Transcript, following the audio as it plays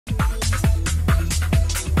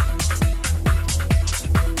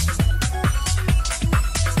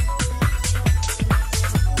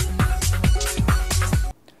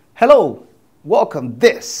Hello, welcome.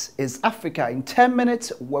 This is Africa in 10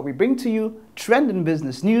 minutes, where we bring to you trending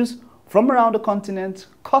business news from around the continent,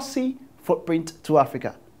 courtesy Footprint to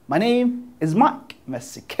Africa. My name is Mike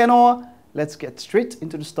Messi-Kenor. Let's get straight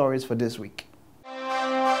into the stories for this week.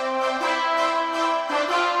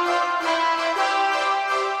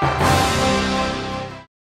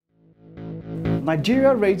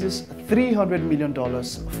 Nigeria raises $300 million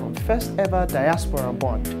from first ever diaspora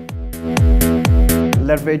bond.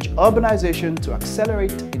 Leverage urbanization to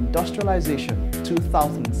accelerate industrialization.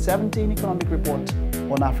 2017 economic report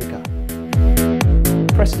on Africa.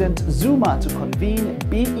 President Zuma to convene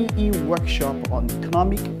BEE workshop on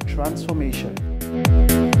economic transformation.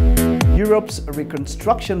 Europe's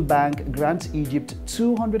reconstruction bank grants Egypt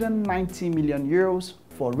 290 million euros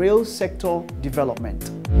for rail sector development.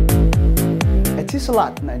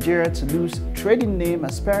 Etisalat Nigeria to lose trading name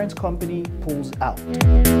as parent company pulls out.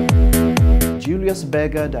 Julius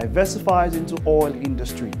Berger diversifies into oil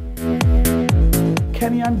industry.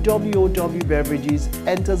 Kenyan WOW Beverages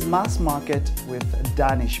enters mass market with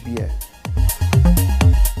Danish beer.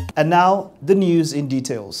 And now, the news in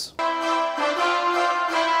details.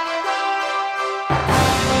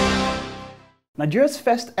 Nigeria's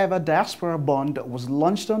first ever diaspora bond was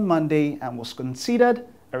launched on Monday and was considered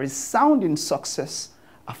a resounding success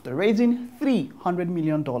after raising $300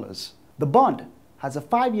 million. The bond has a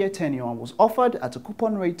 5-year tenure and was offered at a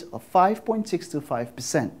coupon rate of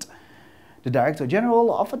 5.625%. The Director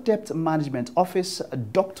General of the Debt Management Office,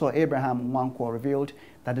 Dr. Abraham Nwankwo, revealed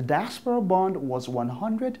that the diaspora bond was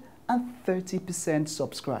 130%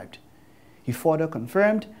 subscribed. He further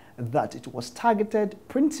confirmed that it was targeted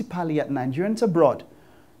principally at Nigerians abroad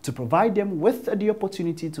to provide them with the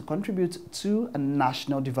opportunity to contribute to a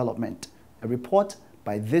national development, a report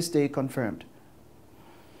by This Day confirmed.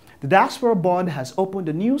 The diaspora bond has opened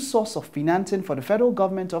a new source of financing for the federal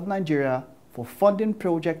government of Nigeria for funding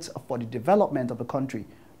projects for the development of the country,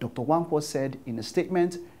 Dr. Nwankwo said in a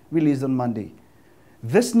statement released on Monday.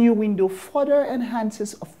 This new window further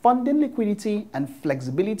enhances funding liquidity and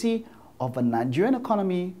flexibility of the Nigerian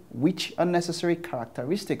economy, which are necessary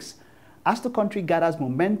characteristics as the country gathers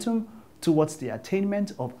momentum towards the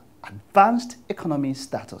attainment of advanced economy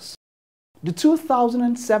status. The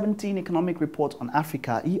 2017 Economic Report on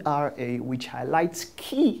Africa, ERA, which highlights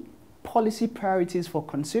key policy priorities for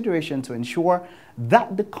consideration to ensure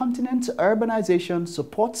that the continent's urbanization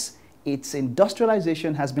supports its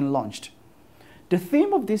industrialization, has been launched. The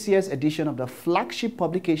theme of this year's edition of the flagship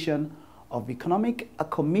publication of Economic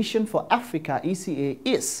Commission for Africa, ECA,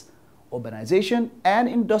 is Urbanization and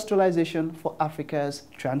Industrialization for Africa's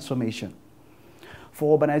Transformation.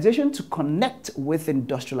 For urbanization to connect with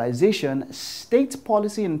industrialization, state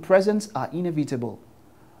policy and presence are inevitable.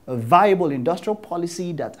 A viable industrial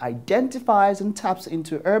policy that identifies and taps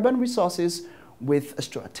into urban resources with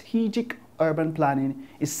strategic urban planning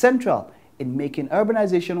is central in making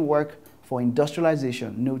urbanization work for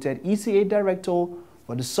industrialization, noted ECA Director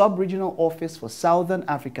for the Sub-Regional Office for Southern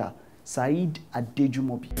Africa, Said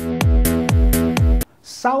Adejumobi.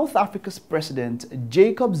 South Africa's President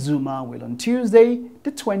Jacob Zuma will on Tuesday,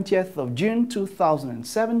 the 20th of June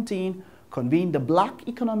 2017, convene the Black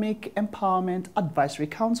Economic Empowerment Advisory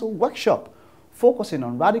Council workshop focusing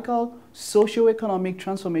on radical socio-economic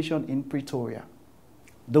transformation in Pretoria.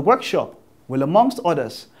 The workshop will, amongst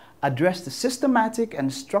others, address the systematic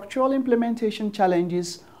and structural implementation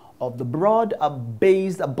challenges of the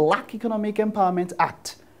broad-based Black Economic Empowerment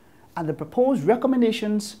Act and the proposed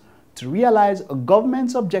recommendations to realize a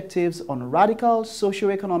government's objectives on radical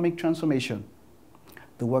socio-economic transformation.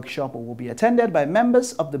 The workshop will be attended by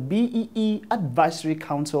members of the BEE Advisory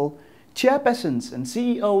Council, chairpersons and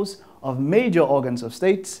CEOs of major organs of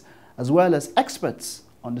states, as well as experts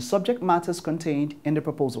on the subject matters contained in the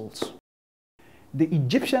proposals. The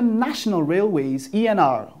Egyptian National Railways,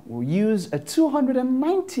 ENR, will use a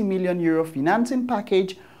 €290 million financing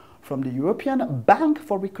package from the European Bank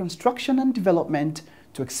for Reconstruction and Development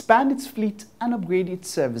to expand its fleet and upgrade its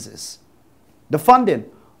services. The funding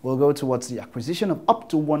will go towards the acquisition of up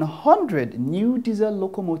to 100 new diesel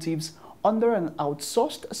locomotives under an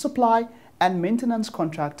outsourced supply and maintenance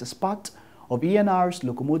contract as part of ENR's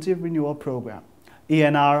locomotive renewal program.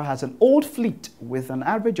 ENR has an old fleet with an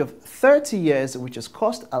average of 30 years, which has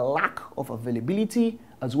caused a lack of availability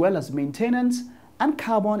as well as maintenance and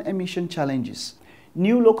carbon emission challenges.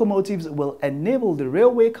 New locomotives will enable the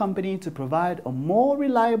railway company to provide a more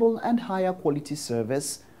reliable and higher quality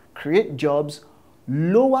service, create jobs,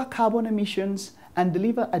 lower carbon emissions, and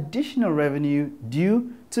deliver additional revenue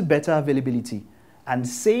due to better availability, and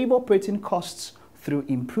save operating costs through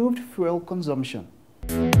improved fuel consumption.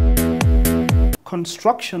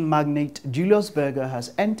 Construction magnate Julius Berger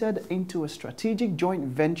has entered into a strategic joint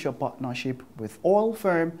venture partnership with oil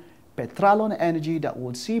firm Petralon Energy that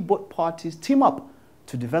will see both parties team up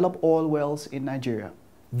to develop oil wells in Nigeria.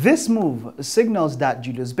 This move signals that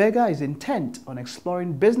Julius Berger is intent on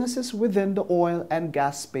exploring businesses within the oil and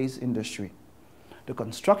gas space industry. The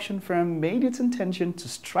construction firm made its intention to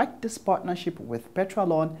strike this partnership with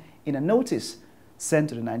Petralon in a notice sent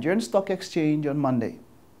to the Nigerian Stock Exchange on Monday.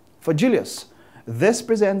 For Julius, this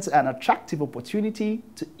presents an attractive opportunity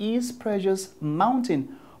to ease pressures mounting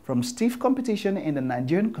from stiff competition in the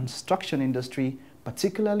Nigerian construction industry,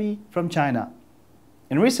 particularly from China.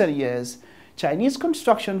 In recent years, Chinese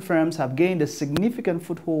construction firms have gained a significant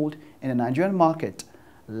foothold in the Nigerian market,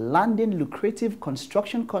 landing lucrative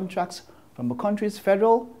construction contracts from the country's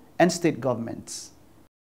federal and state governments.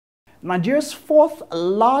 Nigeria's fourth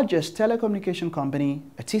largest telecommunication company,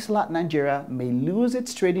 Etisalat Nigeria, may lose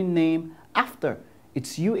its trading name after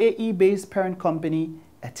its UAE-based parent company,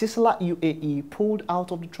 Etisalat UAE, pulled out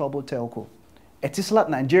of the troubled telco. Etisalat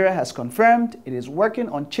Nigeria has confirmed it is working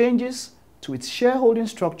on changes to its shareholding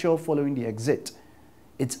structure following the exit.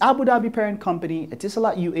 Its Abu Dhabi parent company,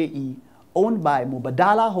 Etisalat UAE, owned by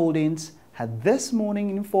Mubadala Holdings, had this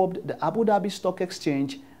morning informed the Abu Dhabi Stock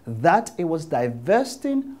Exchange that it was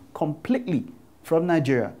divesting completely from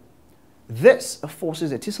Nigeria. This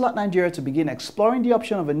forces Etisalat Nigeria to begin exploring the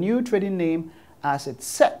option of a new trading name as it's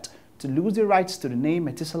set to lose the rights to the name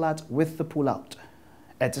Etisalat with the pullout.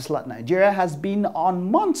 Etisalat Nigeria has been on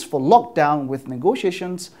months for lockdown with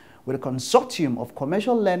negotiations with a consortium of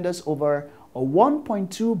commercial lenders over a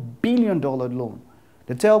 $1.2 billion loan.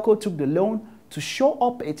 The telco took the loan to shore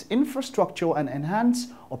up its infrastructure and enhance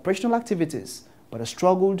operational activities, but has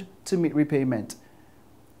struggled to meet repayment.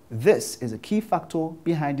 This is a key factor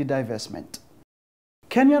behind the divestment.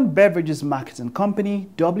 Kenyan beverages marketing company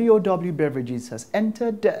WOW Beverages has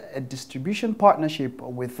entered a distribution partnership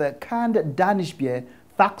with canned Danish beer,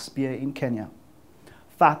 Faxe Beer, in Kenya.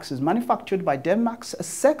 Faxe is manufactured by Denmark's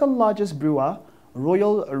second largest brewer,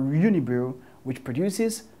 Royal Unibrew, which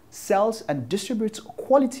produces, sells and distributes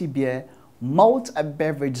quality beer, malt and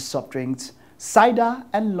beverage soft drinks, cider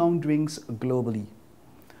and long drinks globally.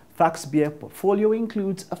 Faxe Beer portfolio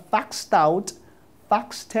includes a Faxe Stout,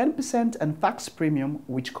 Faxe 10% and Faxe Premium,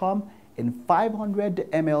 which come in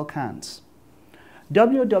 500 ml cans.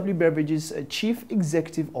 WOW Beverages Chief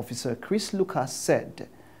Executive Officer Chris Lucas said,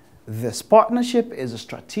 "This partnership is a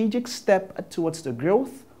strategic step towards the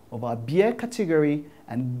growth of our beer category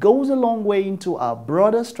and goes a long way into our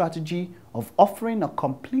broader strategy of offering a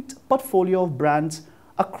complete portfolio of brands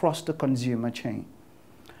across the consumer chain."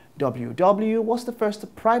 WOW was the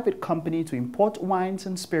first private company to import wines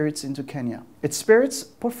and spirits into Kenya. Its spirits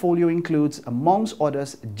portfolio includes, amongst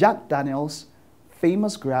others, Jack Daniels,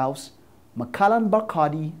 Famous Grouse, Macallan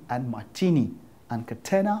Bacardi and Martini, and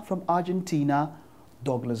Catena from Argentina,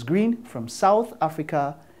 Douglas Green from South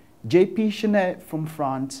Africa, JP Chenet from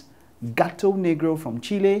France, Gato Negro from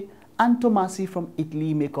Chile, and Tomasi from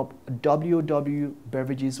Italy make up WOW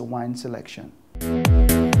Beverages wine selection.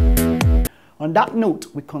 On that note,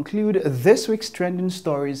 we conclude this week's trending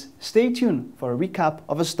stories. Stay tuned for a recap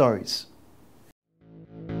of the stories.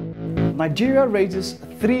 Nigeria raises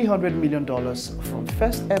 $300 million from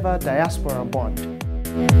first ever diaspora bond.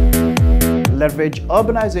 Leverage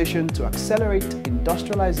urbanization to accelerate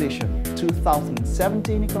industrialization.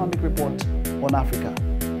 2017 economic report on Africa.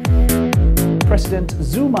 President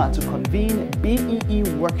Zuma to convene BEE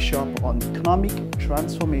workshop on economic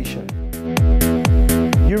transformation.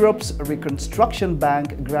 Europe's Reconstruction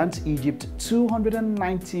Bank grants Egypt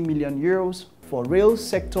 €290 million for rail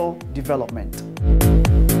sector development.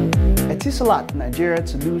 Etisalat Nigeria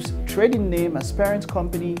to lose trading name as parent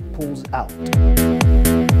company pulls out.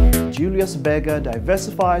 Julius Berger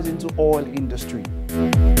diversifies into oil industry.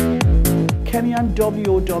 Kenyan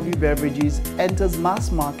WOW Beverages enters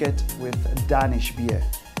mass market with Danish beer.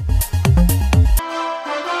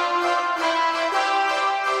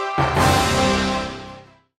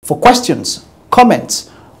 For questions, comments,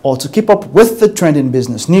 or to keep up with the trending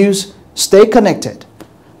business news, stay connected.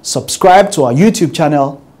 Subscribe to our YouTube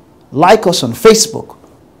channel, like us on Facebook,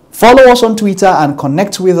 follow us on Twitter, and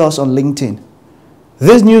connect with us on LinkedIn.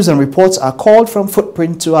 These news and reports are called from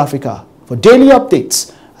Footprint to Africa. For daily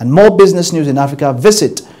updates and more business news in Africa,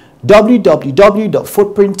 visit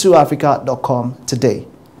www.footprint2africa.com today.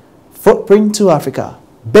 Footprint to Africa,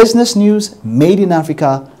 business news made in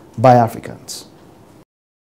Africa by Africans.